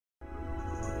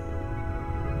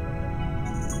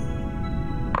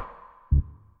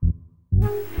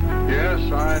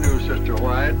Yes, I do, Sister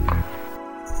White.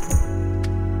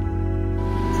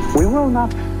 We will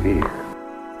not fear.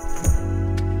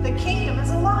 The kingdom is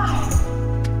alive.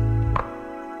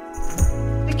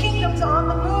 The kingdom's on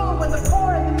the move with the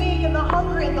poor and the meek and the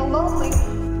hungry and the lonely.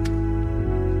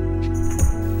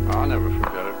 I'll never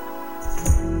forget it.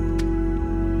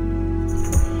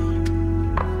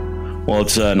 Well,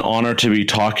 it's an honor to be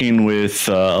talking with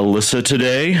Alisa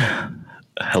today.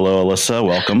 Hello, Alisa.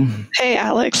 Welcome. Hey,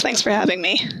 Alex. Thanks for having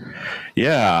me.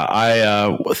 Yeah,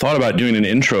 I thought about doing an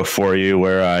intro for you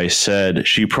where I said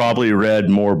she probably read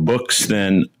more books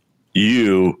than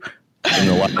you in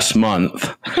the last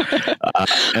month.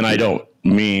 And I don't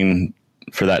mean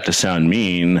for that to sound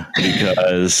mean,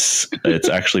 because it's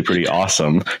actually pretty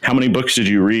awesome. How many books did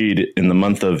you read in the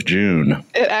month of June?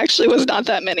 It actually was not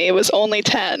that many. It was only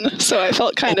 10. So I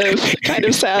felt kind of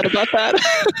sad about that.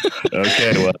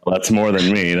 Okay, well, that's more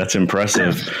than me. That's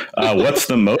impressive. What's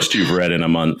the most you've read in a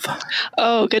month?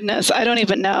 Oh, goodness. I don't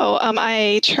even know.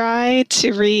 I try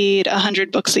to read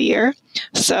 100 books a year.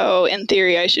 So in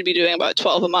theory, I should be doing about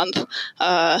 12 a month.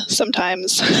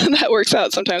 Sometimes that works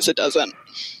out. Sometimes it doesn't.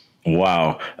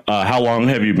 Wow. How long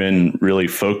have you been really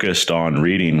focused on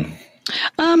reading?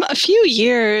 A few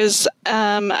years.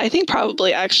 I think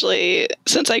probably actually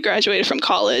since I graduated from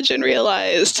college and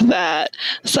realized that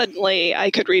suddenly I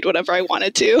could read whatever I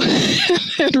wanted to,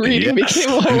 and reading became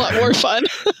a whole lot more fun.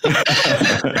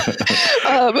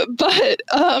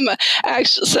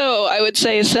 Actually, so I would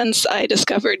say since I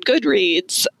discovered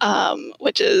Goodreads,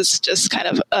 which is just kind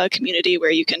of a community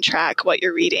where you can track what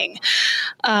you're reading,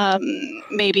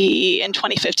 maybe in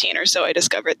 2015 or so, I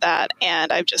discovered that,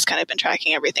 and I've just kind of been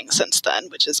tracking everything since then,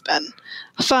 which has been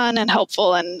fun and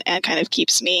helpful and kind of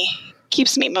keeps me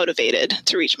motivated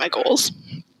to reach my goals.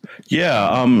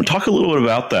 Yeah. Talk a little bit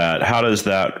about that. How does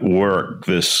that work,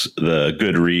 the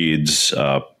Goodreads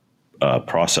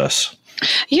process?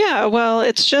 Yeah, well,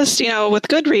 it's just, with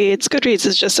Goodreads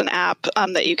is just an app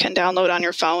that you can download on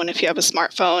your phone if you have a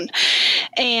smartphone.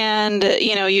 And,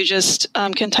 you just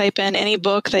can type in any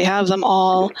book. They have them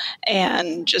all,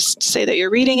 and just say that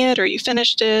you're reading it or you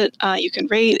finished it. You can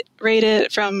rate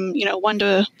it from, 1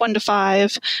 to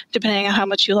 5, depending on how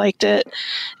much you liked it.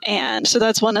 And so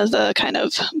that's one of the kind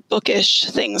of bookish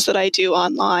things that I do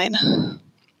online.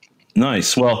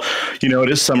 Nice. Well, it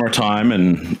is summertime,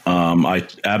 and I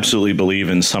absolutely believe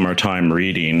in summertime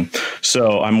reading.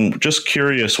 So I'm just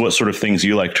curious what sort of things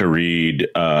you like to read.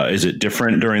 Is it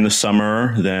different during the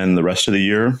summer than the rest of the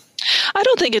year? I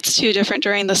don't think it's too different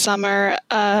during the summer.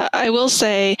 I will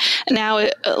say now,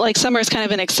 summer is kind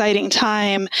of an exciting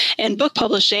time in book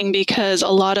publishing because a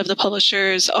lot of the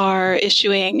publishers are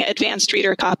issuing advanced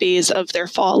reader copies of their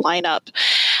fall lineup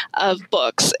of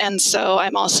books. And so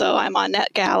I'm on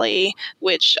NetGalley,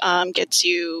 which gets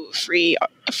you free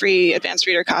advanced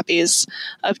reader copies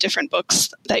of different books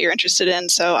that you're interested in.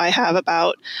 So I have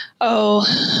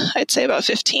I'd say about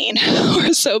 15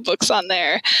 or so books on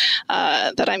there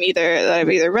that I've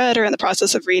either read or in the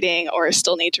process of reading or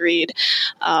still need to read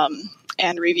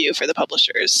and review for the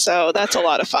publishers. So that's a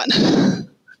lot of fun.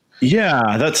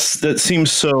 Yeah, that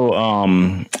seems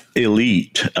so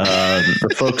elite.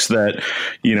 The folks that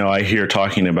I hear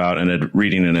talking about and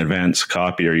reading an advanced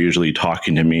copy are usually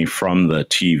talking to me from the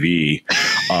TV,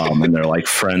 and they're like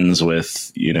friends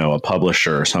with a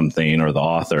publisher or something or the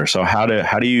author. So how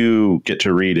do you get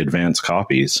to read advanced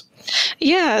copies?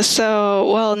 Yeah,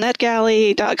 so,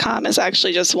 NetGalley.com is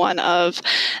actually just one of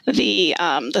the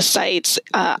sites.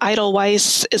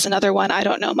 Edelweiss is another one. I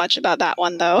don't know much about that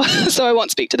one, though, so I won't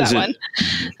speak to that one.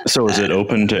 So is it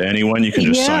open to anyone? You can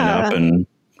just sign up and...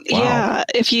 Wow.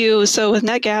 Yeah, so with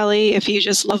NetGalley, if you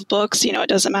just love books, it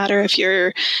doesn't matter if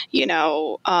you're,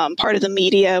 part of the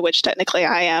media, which technically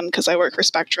I am because I work for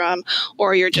Spectrum,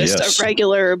 or you're just a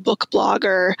regular book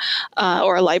blogger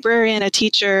or a librarian, a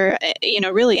teacher,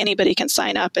 really anybody can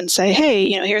sign up and say, hey,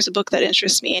 here's a book that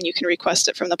interests me, and you can request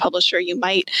it from the publisher. You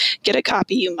might get a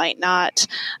copy, you might not,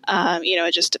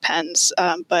 it just depends.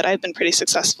 But I've been pretty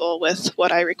successful with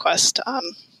what I request,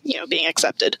 being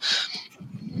accepted.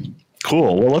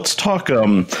 Cool. Well, let's talk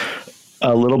a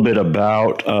little bit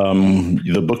about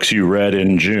the books you read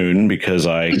in June, because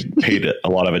I paid a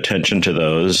lot of attention to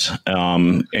those.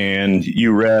 And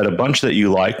you read a bunch that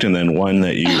you liked and then one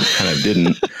that you kind of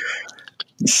didn't.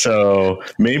 So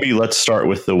maybe let's start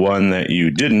with the one that you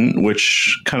didn't,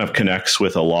 which kind of connects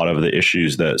with a lot of the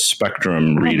issues that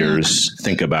Spectrum readers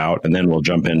think about. And then we'll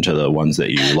jump into the ones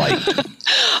that you liked.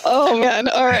 Oh, man.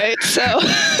 All right.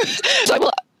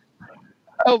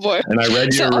 Oh boy! And I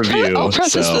read your review. I'll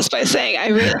preface this by saying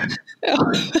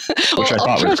which I thought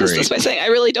I'll was preface this great. by saying I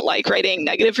really don't like writing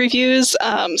negative reviews.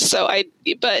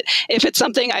 But if it's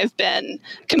something I've been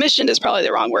commissioned is probably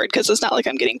the wrong word, because it's not like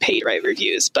I'm getting paid to write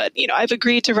reviews. But, I've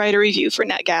agreed to write a review for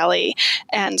NetGalley.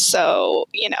 And so,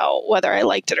 whether I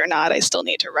liked it or not, I still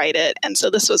need to write it. And so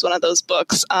this was one of those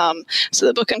books. So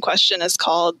the book in question is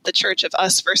called The Church of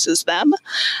Us Versus Them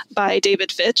by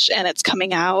David Fitch. And it's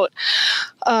coming out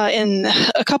in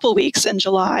a couple weeks in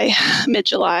July,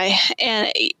 mid-July.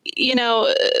 And,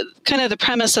 kind of the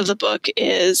premise of the book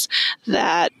is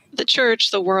that the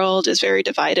church, the world is very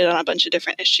divided on a bunch of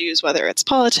different issues, whether it's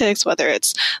politics, whether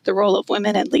it's the role of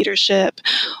women in leadership,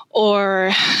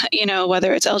 or,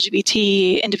 whether it's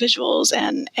LGBT individuals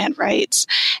and rights.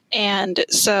 And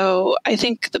so I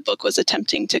think the book was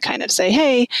attempting to kind of say,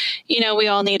 hey, we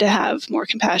all need to have more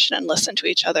compassion and listen to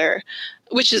each other,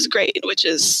 which is great, which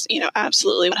is,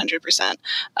 absolutely 100%.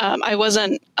 I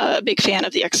wasn't a big fan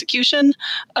of the execution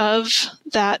of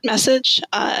that message.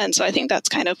 And so I think that's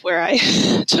kind of where I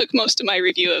took most of my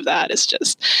review of that, is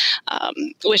just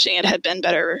wishing it had been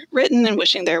better written and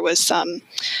wishing there was some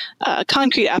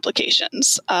concrete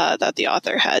applications that the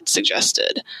author had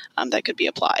suggested that could be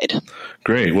applied.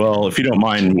 Great. Well, if you don't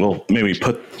mind, we'll maybe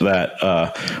put that,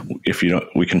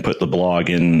 we can put the blog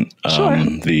in Sure.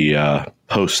 the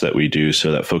posts that we do so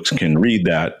that folks can read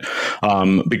that.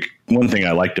 One thing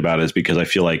I liked about it is because I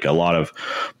feel like a lot of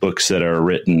books that are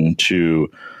written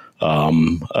to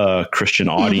a Christian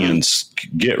audience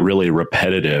get really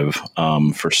repetitive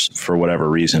for whatever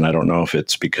reason. I don't know if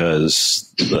it's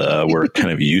because we're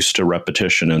kind of used to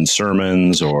repetition in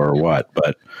sermons or what,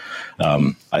 but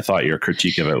I thought your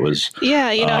critique of it was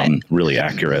really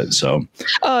accurate. So,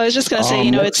 I was just going to say,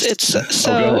 it's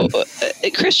so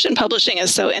Christian publishing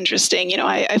is so interesting.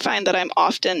 I find that I'm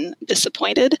often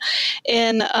disappointed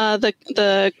in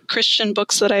the Christian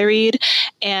books that I read,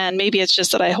 and maybe it's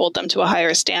just that I hold them to a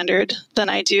higher standard than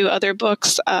I do other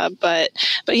books. But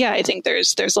yeah, I think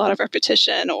there's a lot of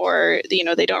repetition, or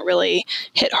they don't really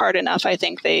hit hard enough. I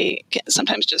think they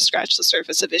sometimes just scratch the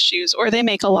surface of issues, or they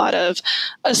make a lot of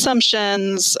assumptions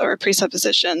or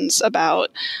presuppositions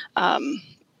about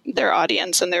their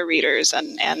audience and their readers,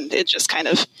 and it just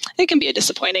it can be a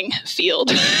disappointing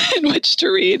field in which to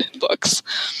read books.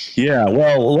 Yeah,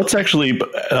 well, let's actually,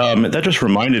 that just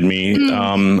reminded me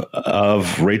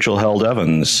of Rachel Held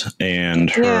Evans and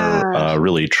her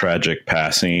really tragic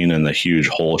passing and the huge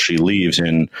hole she leaves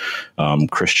in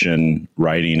Christian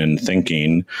writing and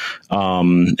thinking.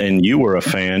 And you were a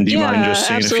fan. Do you mind just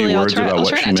saying absolutely. a few words about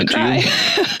what she meant to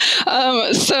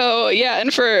you?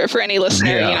 And for any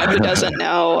listener, who doesn't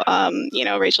know,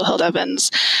 Rachel Held Evans,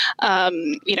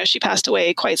 she passed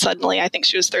away quite suddenly. I think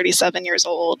she was 37 years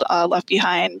old, left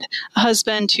behind a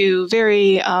husband, two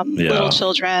very little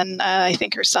children. I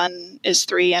think her son is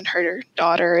 3 and her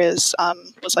daughter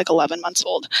was like 11 months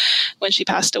old when she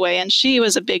passed away. And she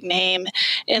was a big name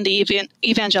in the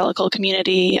evangelical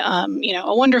community, a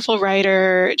wonderful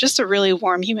writer, just a really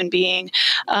warm human being.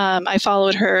 I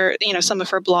followed her, some of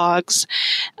her blog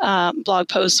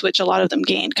posts, which a lot of them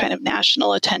gained kind of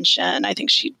national attention. I think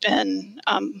she'd been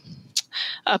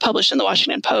published in the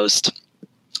Washington Post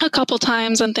a couple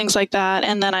times and things like that.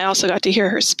 And then I also got to hear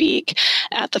her speak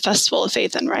at the Festival of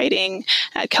Faith and Writing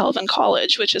at Calvin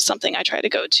College, which is something I try to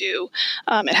go to.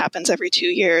 It happens every 2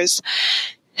 years.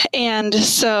 And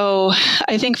so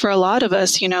I think for a lot of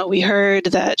us, we heard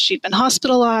that she'd been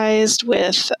hospitalized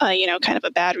with, kind of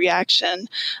a bad reaction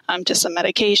to some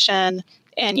medication.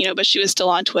 And, but she was still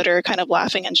on Twitter kind of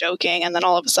laughing and joking. And then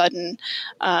all of a sudden,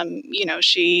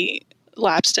 she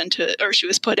lapsed she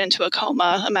was put into a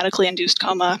coma, a medically induced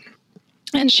coma,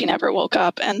 and she never woke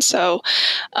up. And so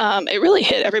it really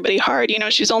hit everybody hard.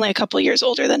 She was only a couple of years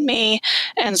older than me.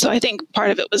 And so I think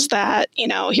part of it was that,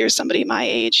 here's somebody my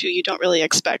age who you don't really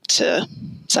expect to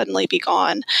suddenly be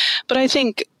gone. But I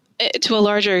think to a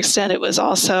larger extent, it was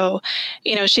also,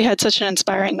 she had such an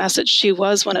inspiring message. She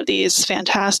was one of these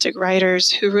fantastic writers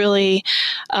who really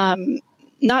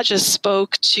not just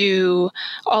spoke to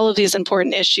all of these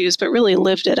important issues, but really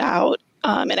lived it out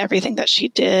in everything that she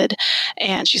did.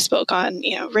 And she spoke on,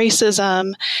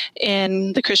 racism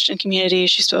in the Christian community.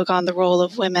 She spoke on the role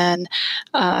of women,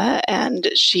 and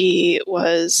she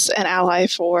was an ally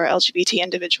for LGBT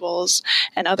individuals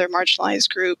and other marginalized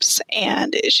groups.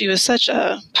 And she was such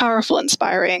a powerful,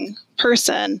 inspiring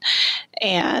person.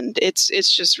 And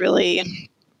it's just really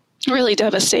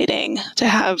devastating to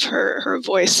have her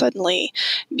voice suddenly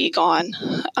be gone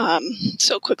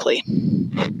so quickly.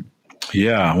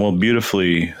 Yeah, well,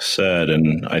 beautifully said.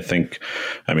 And I think,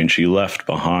 she left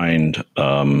behind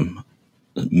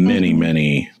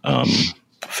many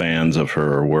fans of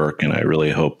her work. And I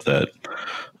really hope that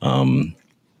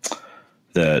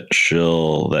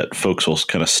that folks will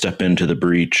kind of step into the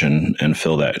breach and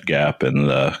fill that gap in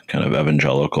the kind of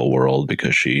evangelical world,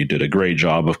 because she did a great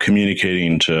job of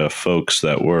communicating to folks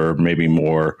that were maybe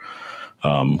more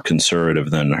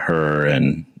conservative than her,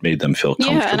 and made them feel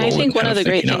comfortable. Yeah, and I think one of the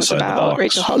great things about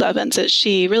Rachel Held Evans is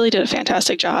she really did a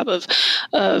fantastic job of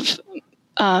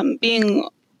being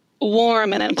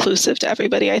warm and inclusive to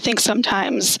everybody. I think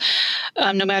sometimes,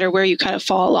 no matter where you kind of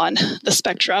fall on the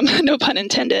spectrum, no pun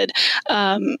intended,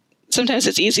 sometimes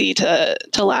it's easy to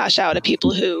lash out at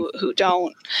people who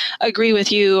don't agree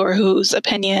with you, or whose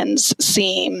opinions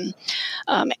seem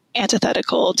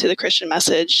antithetical to the Christian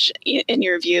message in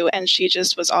your view. And she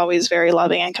just was always very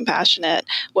loving and compassionate,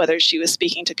 whether she was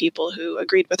speaking to people who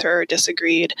agreed with her or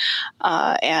disagreed.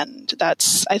 And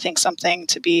that's, I think, something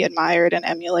to be admired and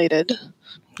emulated.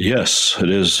 Yes, it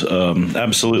is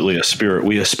absolutely a spirit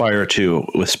we aspire to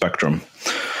with Spectrum.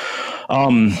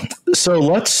 So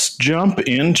let's jump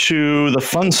into the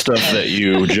fun stuff that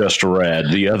you just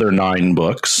read, the other 9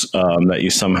 books that you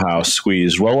somehow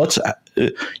squeezed. Well, let's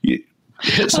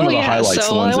hit some of the highlights.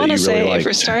 So I want to say,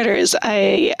 for starters,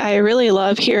 I really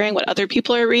love hearing what other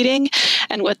people are reading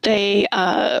and what they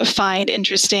find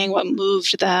interesting, what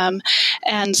moved them.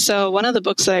 And so one of the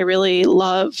books that I really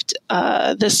loved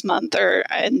this month, or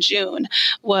in June,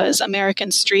 was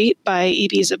American Street by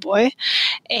E.B. Zaboy.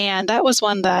 And that was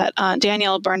one that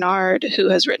Danielle Barnard, who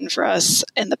has written for us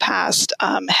in the past,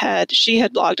 she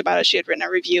had blogged about it. She had written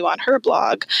a review on her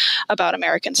blog about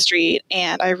American Street,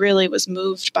 and I really was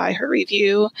moved by her review.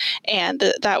 And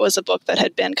that was a book that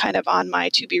had been kind of on my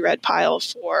to-be-read pile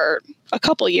for a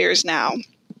couple years now.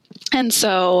 And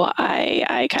so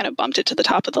I kind of bumped it to the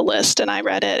top of the list, and I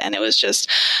read it, and it was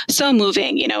just so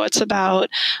moving. You know, it's about,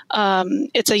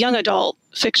 it's a young adult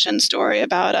fiction story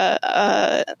about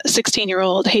a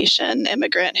 16-year-old Haitian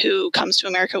immigrant who comes to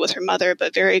America with her mother,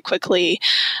 but very quickly,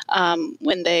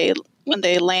 when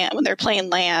their plane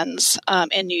lands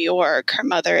in New York, her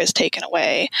mother is taken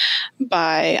away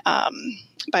by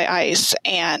ICE,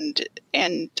 and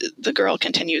the girl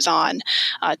continues on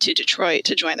to Detroit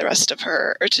to join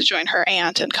her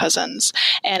aunt and cousins,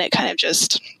 and it kind of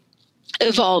just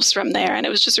evolves from there. And it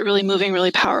was just a really moving,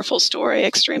 really powerful story,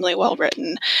 extremely well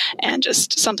written, and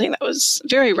just something that was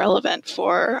very relevant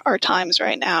for our times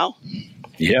right now.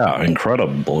 Yeah,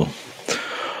 incredible.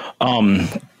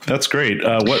 That's great.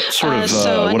 What sort of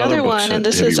so what another other books one, and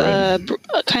this is a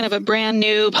kind of a brand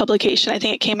new publication. I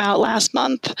think it came out last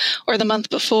month or the month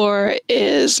before,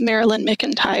 is Marilyn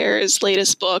McIntyre's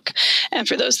latest book. And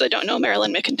for those that don't know,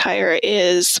 Marilyn McIntyre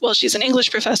she's an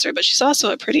English professor, but she's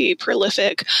also a pretty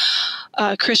prolific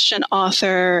Christian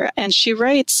author, and she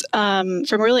writes from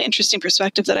a really interesting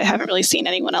perspective that I haven't really seen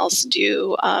anyone else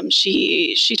do.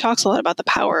 She talks a lot about the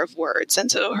power of words,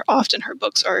 and so often her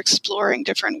books are exploring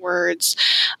different words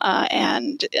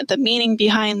and the meaning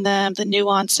behind them, the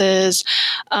nuances.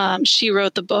 She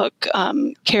wrote the book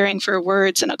Caring for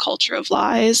Words in a Culture of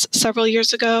Lies several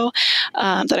years ago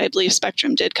that I believe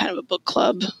Spectrum did kind of a book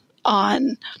club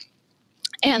on.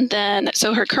 And then,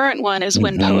 so her current one is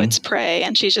When Poets Pray,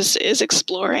 and she just is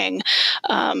exploring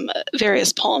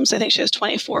various poems. I think she has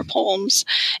 24 poems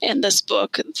in this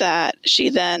book that she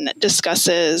then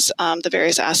discusses the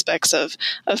various aspects of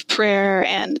prayer,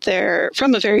 and they're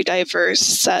from a very diverse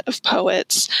set of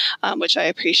poets, which I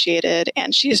appreciated.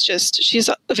 And she's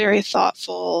a very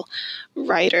thoughtful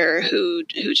writer who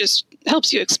just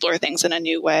helps you explore things in a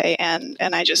new way, and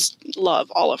I just love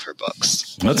all of her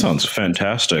books. That sounds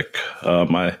fantastic.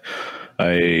 I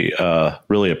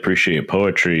really appreciate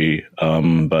poetry,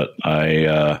 but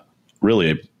I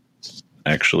really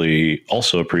actually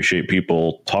also appreciate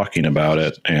people talking about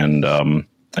it and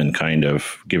kind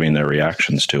of giving their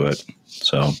reactions to it.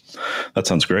 So that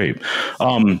sounds great.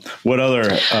 What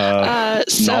other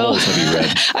novels have you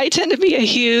read? I tend to be a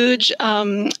huge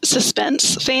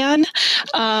suspense fan.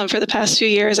 For the past few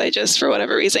years, I just, for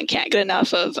whatever reason, can't get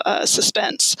enough of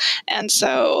suspense. And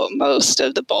so most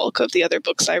of the bulk of the other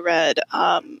books I read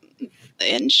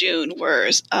in June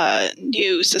were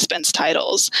new suspense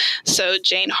titles. So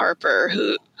Jane Harper,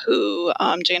 who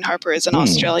Jane Harper is an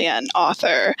Australian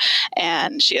author,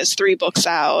 and she has 3 books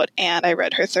out, and I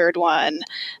read her 3rd one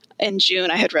in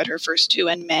June. I had read her first 2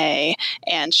 in May,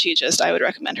 and I would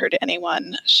recommend her to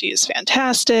anyone. She's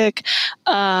fantastic.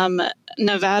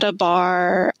 Nevada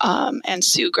Barr and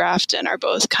Sue Grafton are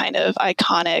both kind of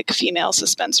iconic female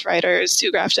suspense writers.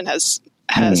 Sue Grafton has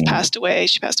passed away.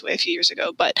 She passed away a few years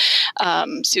ago, but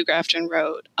Sue Grafton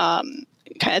wrote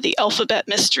kind of the alphabet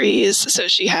mysteries. So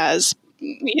she has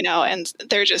and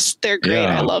they're great.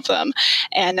 Yeah. I love them.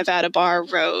 And Nevada Barr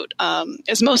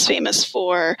is most famous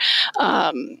for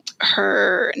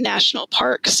her national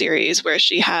park series, where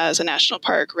she has a national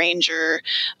park ranger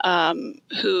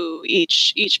who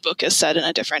each book is set in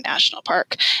a different national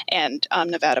park. And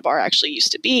Nevada Barr actually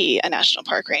used to be a national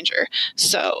park ranger,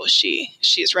 so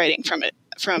she's writing from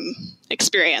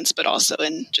experience, but also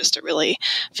in just a really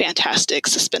fantastic,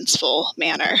 suspenseful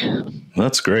manner.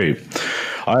 That's great.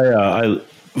 I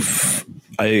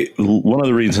one of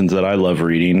the reasons that I love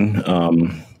reading,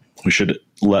 we should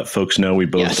let folks know we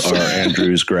both are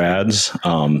Andrews grads.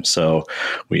 So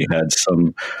we had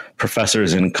some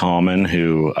professors in common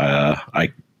who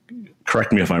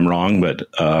correct me if I'm wrong, but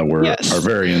are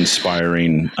very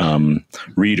inspiring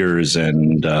readers,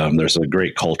 and there's a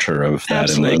great culture of that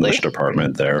in the English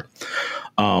department there.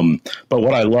 But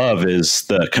what I love is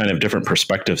the kind of different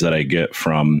perspectives that I get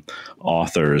from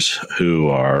authors who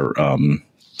are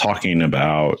talking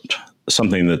about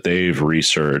something that they've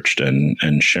researched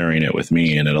and sharing it with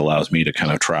me, and it allows me to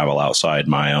kind of travel outside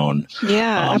my own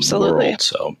world.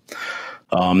 So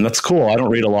that's cool. I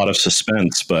don't read a lot of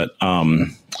suspense, but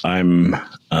I'm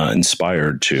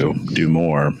inspired to do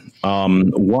more.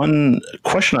 One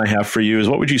question I have for you is,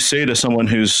 what would you say to someone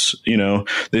who's,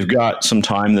 they've got some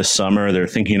time this summer, they're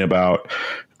thinking about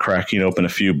cracking open a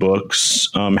few books.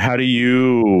 How do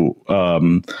you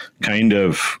kind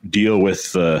of deal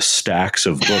with the stacks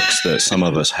of books that some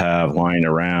of us have lying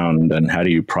around, and how do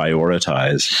you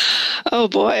prioritize? Oh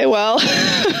boy, well,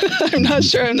 I'm not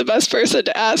sure I'm the best person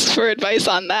to ask for advice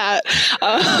on that.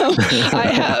 I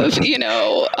have,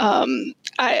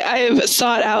 I've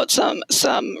sought out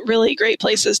some really great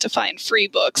places to find free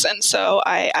books, and so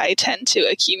I tend to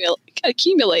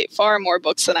accumulate far more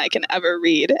books than I can ever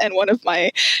read. And one of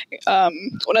the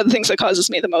things that causes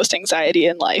me the most anxiety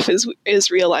in life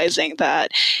is realizing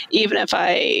that even if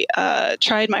I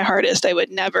tried my hardest, I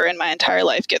would never in my entire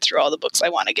life get through all the books I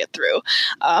want to get through.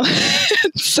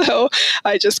 So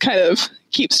I just kind of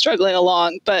keep struggling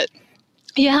along, but.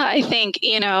 Yeah, I think,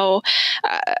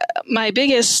 my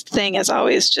biggest thing is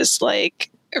always just like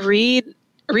read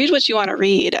what you want to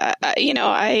read.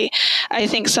 I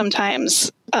think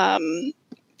sometimes,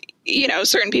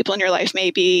 certain people in your life may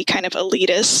be kind of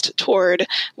elitist toward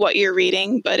what you're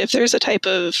reading, but if there's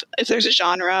a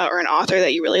genre or an author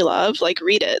that you really love, like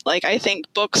read it. Like, I think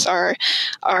books are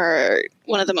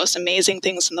one of the most amazing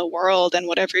things in the world, and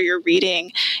whatever you're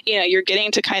reading, you're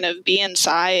getting to kind of be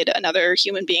inside another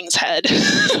human being's head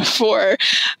for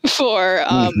as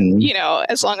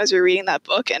long as you're reading that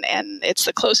book, and it's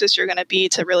the closest you're going to be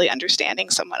to really understanding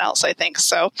someone else, I think.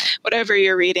 So whatever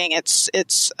you're reading,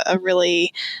 it's a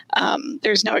really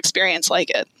there's no experience like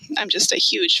it. I'm just a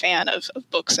huge fan of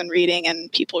books and reading and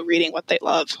people reading what they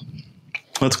love.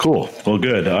 That's cool. Well,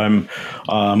 good. I'm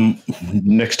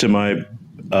next to my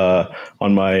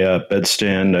on my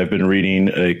bedstand. I've been reading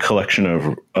a collection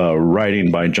of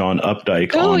writing by John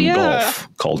Updike on golf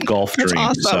called Golf Dreams.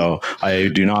 Awesome. So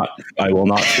I will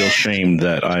not feel shamed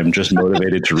that I'm just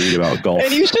motivated to read about golf.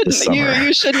 And you shouldn't.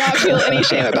 You should not feel any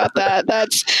shame about that.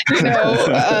 That's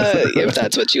if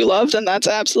that's what you love, then that's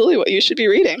absolutely what you should be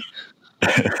reading.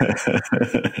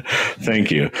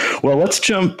 Thank you. Well, let's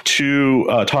jump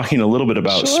to talking a little bit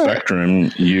about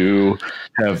Spectrum. You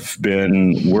have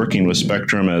been working with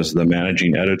Spectrum as the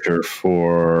managing editor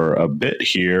for a bit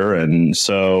here. And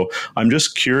so I'm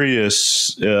just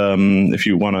curious if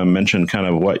you want to mention kind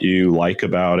of what you like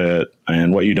about it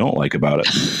and what you don't like about it,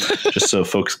 just so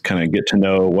folks kind of get to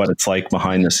know what it's like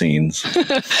behind the scenes.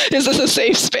 Is this a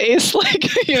safe space?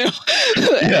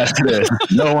 Yes, it is.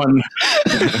 No one.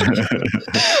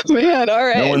 Man, all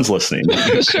right. No one's listening.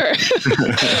 Sure.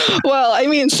 Well, I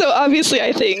mean, so obviously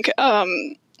I think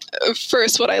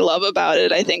first, what I love about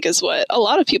it, I think, is what a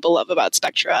lot of people love about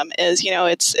Spectrum is,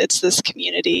 it's this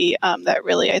community that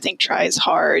really, I think, tries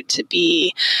hard to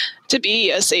be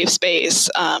a safe space,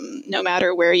 no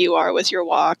matter where you are with your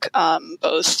walk,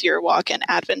 both your walk in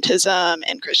Adventism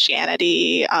and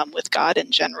Christianity, with God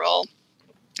in general.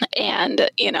 And,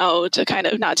 to kind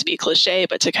of, not to be cliche,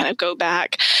 but to kind of go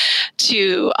back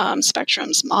to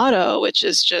Spectrum's motto, which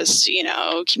is just,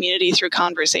 community through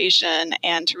conversation,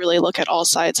 and to really look at all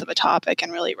sides of a topic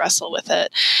and really wrestle with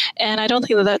it. And I don't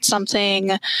think that that's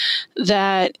something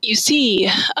that you see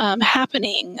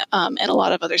happening in a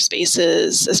lot of other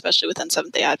spaces, especially within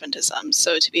Seventh-day Adventism.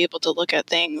 So to be able to look at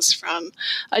things from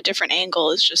a different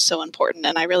angle is just so important.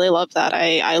 And I really love that.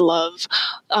 I love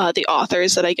the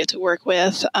authors that I get to work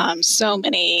with. So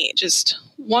many just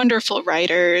wonderful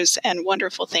writers and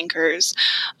wonderful thinkers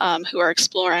who are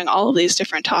exploring all of these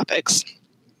different topics.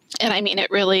 And I mean, it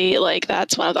really, like,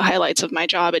 that's one of the highlights of my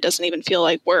job. It doesn't even feel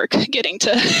like work getting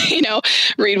to,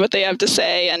 read what they have to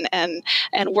say and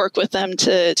work with them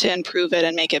to improve it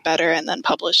and make it better and then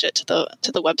publish it to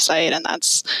the website. And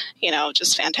that's,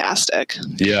 just fantastic.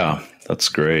 Yeah, that's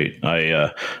great.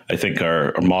 I think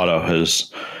our motto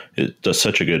it does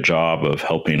such a good job of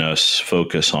helping us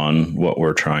focus on what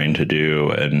we're trying to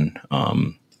do. And,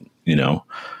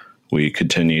 we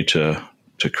continue to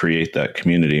create that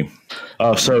community.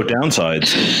 So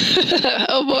downsides.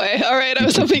 Oh boy. All right. I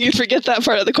was hoping you'd forget that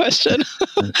part of the question.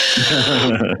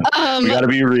 We got to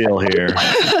be real here.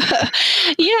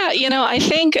 Yeah. I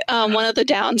think one of the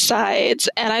downsides,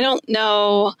 and I don't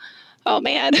know, oh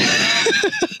man.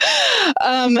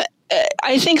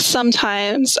 I think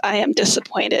sometimes I am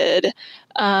disappointed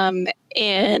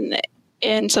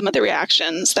in some of the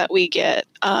reactions that we get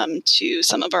to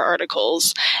some of our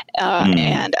articles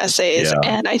and essays. Yeah.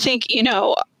 And I think,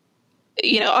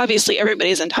 obviously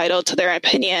everybody's entitled to their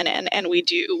opinion, and we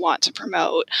do want to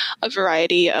promote a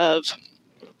variety of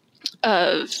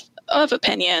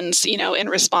opinions, in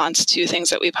response to things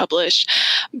that we publish.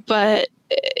 But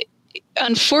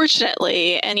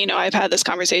unfortunately, and I've had this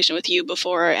conversation with you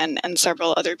before and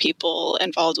several other people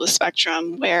involved with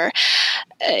Spectrum, where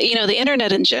the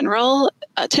internet in general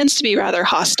tends to be rather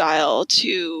hostile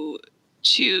to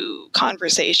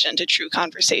conversation, to true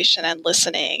conversation and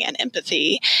listening and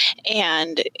empathy.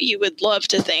 And you would love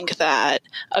to think that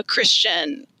a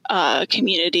Christian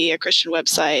community, a Christian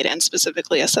website, and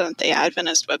specifically a Seventh-day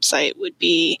Adventist website would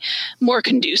be more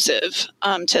conducive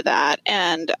to that.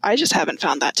 And I just haven't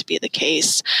found that to be the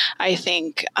case. I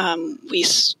think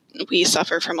we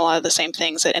suffer from a lot of the same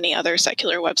things that any other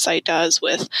secular website does,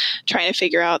 with trying to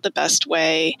figure out the best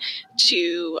way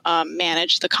to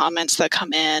manage the comments that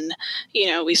come in.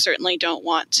 We certainly don't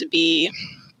want to be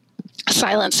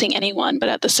silencing anyone, but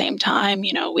at the same time,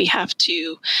 we have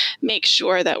to make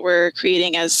sure that we're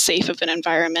creating as safe of an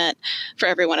environment for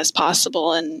everyone as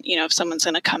possible. And, if someone's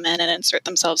going to come in and insert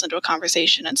themselves into a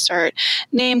conversation and start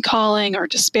name calling or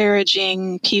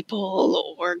disparaging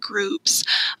people or groups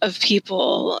of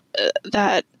people,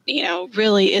 that,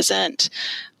 really isn't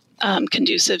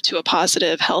conducive to a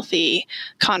positive, healthy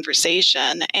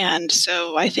conversation. And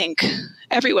so I think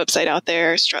every website out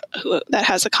there that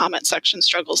has a comment section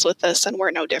struggles with this, and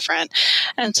we're no different.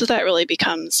 And so that really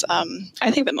becomes, I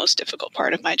think, the most difficult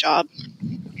part of my job.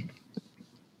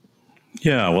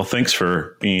 Yeah, well, thanks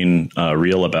for being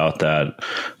real about that.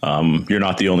 You're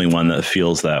not the only one that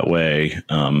feels that way.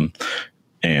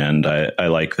 And I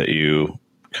like that you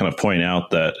kind of point out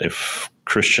that if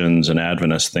Christians and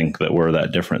Adventists think that we're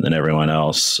that different than everyone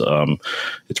else,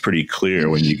 it's pretty clear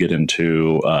when you get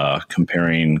into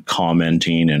comparing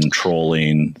commenting and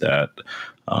trolling that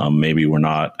maybe we're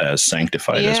not as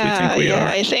sanctified as we think we are.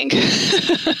 I think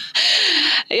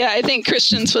I think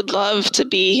Christians would love to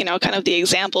be, kind of the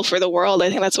example for the world. I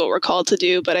think that's what we're called to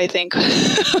do. But I think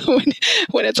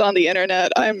when it's on the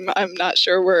internet, I'm not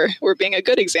sure we're being a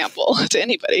good example to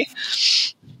anybody.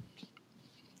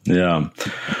 Yeah.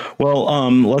 Well,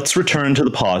 let's return to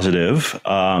the positive.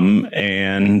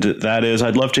 And that is,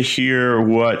 I'd love to hear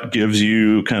what gives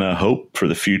you kind of hope for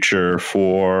the future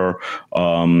for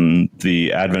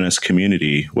the Adventist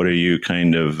community. What are you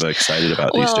kind of excited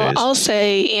about these days? Well, I'll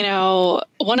say,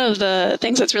 one of the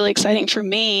things that's really exciting for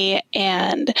me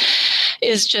and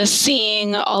is just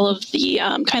seeing all of the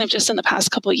kind of just in the past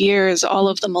couple of years, all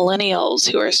of the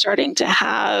millennials who are starting to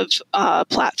have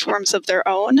platforms of their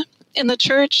own in the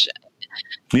church.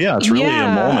 Yeah, it's really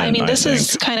a moment. I mean, this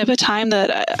is kind of a time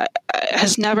that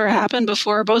has never happened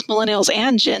before. Both millennials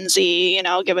and Gen Z,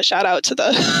 give a shout out to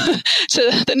the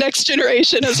to the next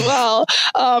generation as well.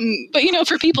 But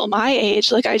for people my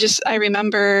age, like I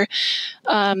remember,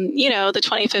 the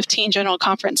 2015 General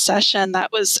Conference session.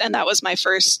 That was my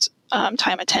first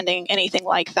time attending anything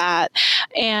like that,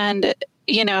 and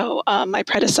my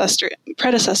predecessor,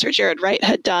 Jared Wright,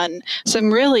 had done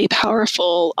some really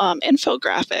powerful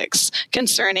infographics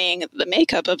concerning the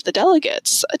makeup of the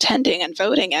delegates attending and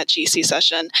voting at GC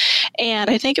session. And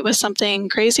I think it was something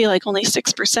crazy, like only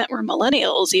 6% were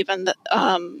millennials, even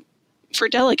for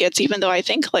delegates, even though I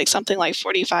think like something like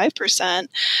 45%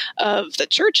 of the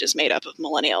church is made up of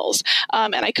millennials.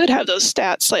 And I could have those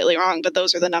stats slightly wrong, but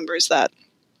those are the numbers that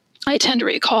I tend to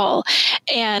recall.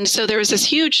 And so there was this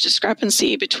huge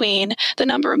discrepancy between the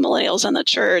number of millennials in the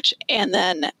church and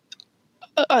then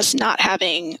us not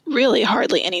having really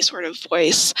hardly any sort of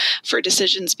voice for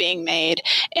decisions being made.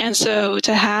 And so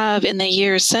to have in the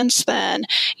years since then,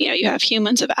 you have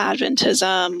Humans of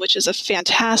Adventism, which is a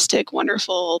fantastic,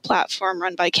 wonderful platform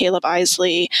run by Caleb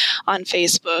Isley on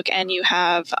Facebook. And you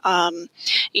have,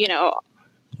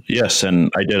 Yes,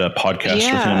 and I did a podcast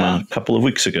with him a couple of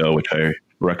weeks ago, which I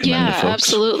recommend to folks.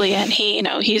 Absolutely. And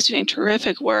he's doing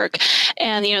terrific work.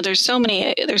 And, there's so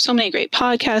many great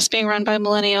podcasts being run by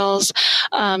millennials,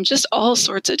 just all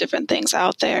sorts of different things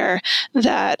out there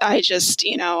that I just,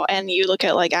 and you look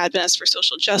at like Adventists for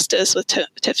Social Justice with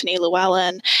Tiffany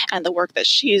Llewellyn and the work that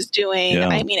she's doing. Yeah.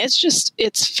 I mean,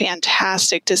 it's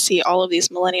fantastic to see all of these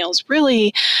millennials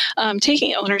really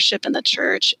taking ownership in the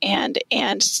church, and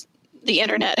the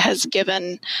internet has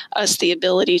given us the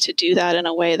ability to do that in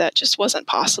a way that just wasn't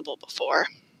possible before.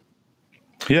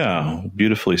 Yeah,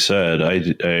 beautifully said.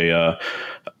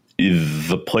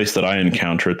 The place that I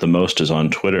encounter it the most is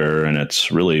on Twitter, and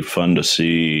it's really fun to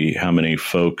see how many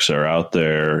folks are out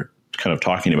there kind of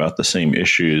talking about the same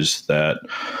issues that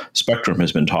Spectrum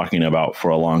has been talking about for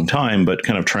a long time, but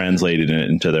kind of translating it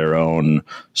into their own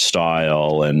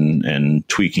style and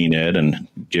tweaking it and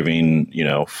giving,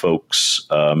 folks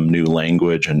new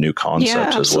language and new concepts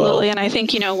as well. Absolutely. And I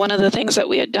think, one of the things that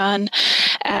we had done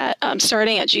at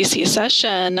starting at GC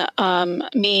Session,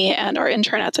 me and our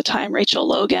intern at the time, Rachel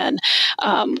Logan,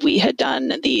 we had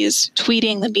done these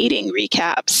tweeting the meeting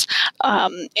recaps,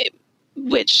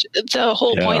 which the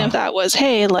whole point of that was,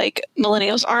 hey, like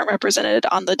millennials aren't represented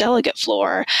on the delegate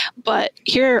floor, but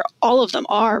here all of them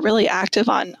are really active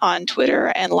on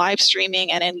Twitter and live streaming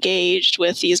and engaged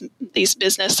with these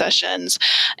business sessions,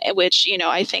 which,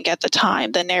 I think at the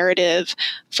time the narrative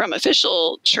from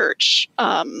official church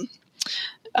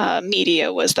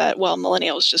media was that, well,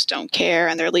 millennials just don't care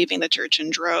and they're leaving the church in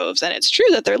droves. And it's true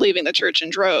that they're leaving the church in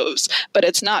droves, but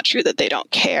it's not true that they don't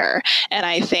care. And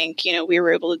I think, we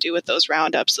were able to do with those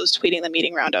roundups, those tweeting the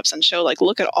meeting roundups, and show like,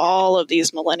 look at all of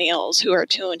these millennials who are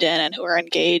tuned in and who are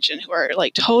engaged and who are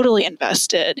like totally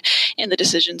invested in the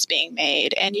decisions being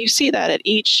made. And you see that at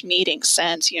each meeting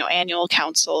since, annual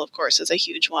council, of course, is a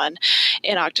huge one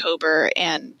in October,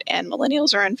 and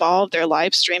millennials are involved. They're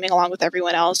live streaming along with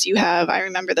everyone else. I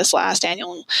remember this last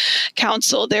annual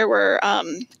council, there were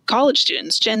college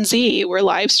students, Gen Z, were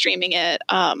live streaming it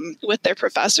with their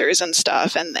professors and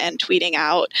stuff, and tweeting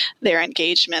out their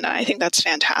engagement. And I think that's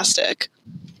fantastic.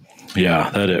 Yeah,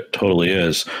 that it totally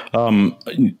is.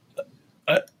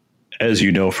 As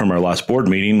you know from our last board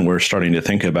meeting, we're starting to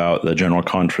think about the general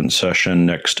conference session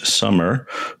next summer,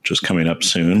 which is coming up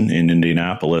soon in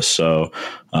Indianapolis. So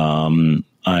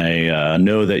I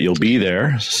know that you'll be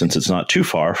there since it's not too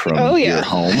far from your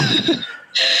home.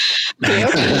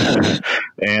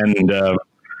 And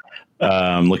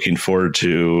I'm looking forward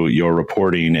to your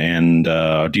reporting. And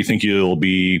do you think you'll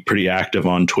be pretty active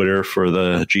on Twitter for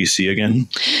the GC again?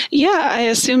 Yeah, I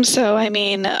assume so. I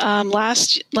mean,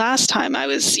 last time I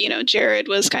was, Jared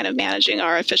was kind of managing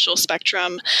our official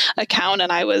Spectrum account,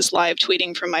 and I was live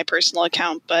tweeting from my personal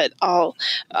account. But I'll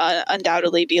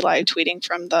undoubtedly be live tweeting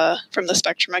from the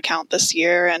Spectrum account this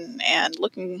year, and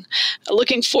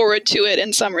looking forward to it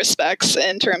in some respects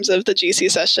in terms of the GC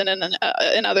session, and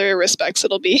in other respects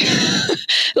it'll be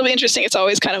it'll be interesting. It's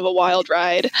always kind of a wild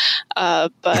ride,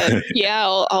 but yeah,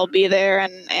 I'll be there,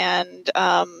 and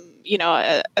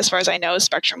as far as I know,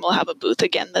 Spectrum will have a booth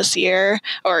again this year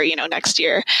or, next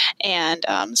year. And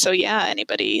so, yeah,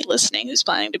 anybody listening who's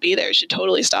planning to be there should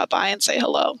totally stop by and say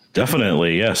hello.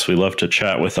 Definitely. Yes. We love to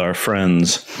chat with our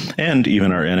friends and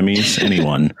even our enemies,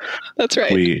 anyone. That's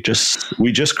right. We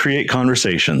just create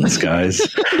conversations, guys.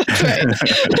 That's right.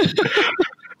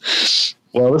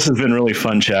 Well, this has been really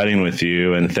fun chatting with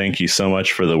you, and thank you so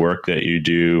much for the work that you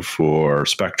do for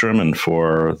Spectrum and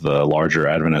for the larger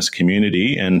Adventist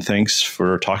community. And thanks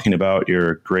for talking about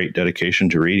your great dedication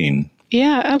to reading.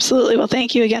 Yeah, absolutely. Well,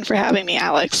 thank you again for having me,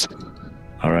 Alex.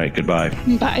 All right. Goodbye.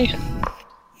 Bye.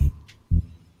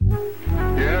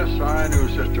 Yes, I knew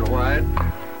Sister White.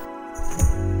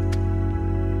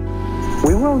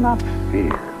 We will not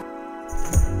fear.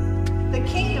 The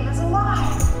kingdom is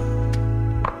alive.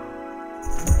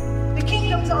 The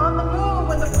kingdom's on the move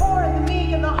when the poor and the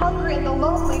meek and the hungry and the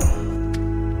lonely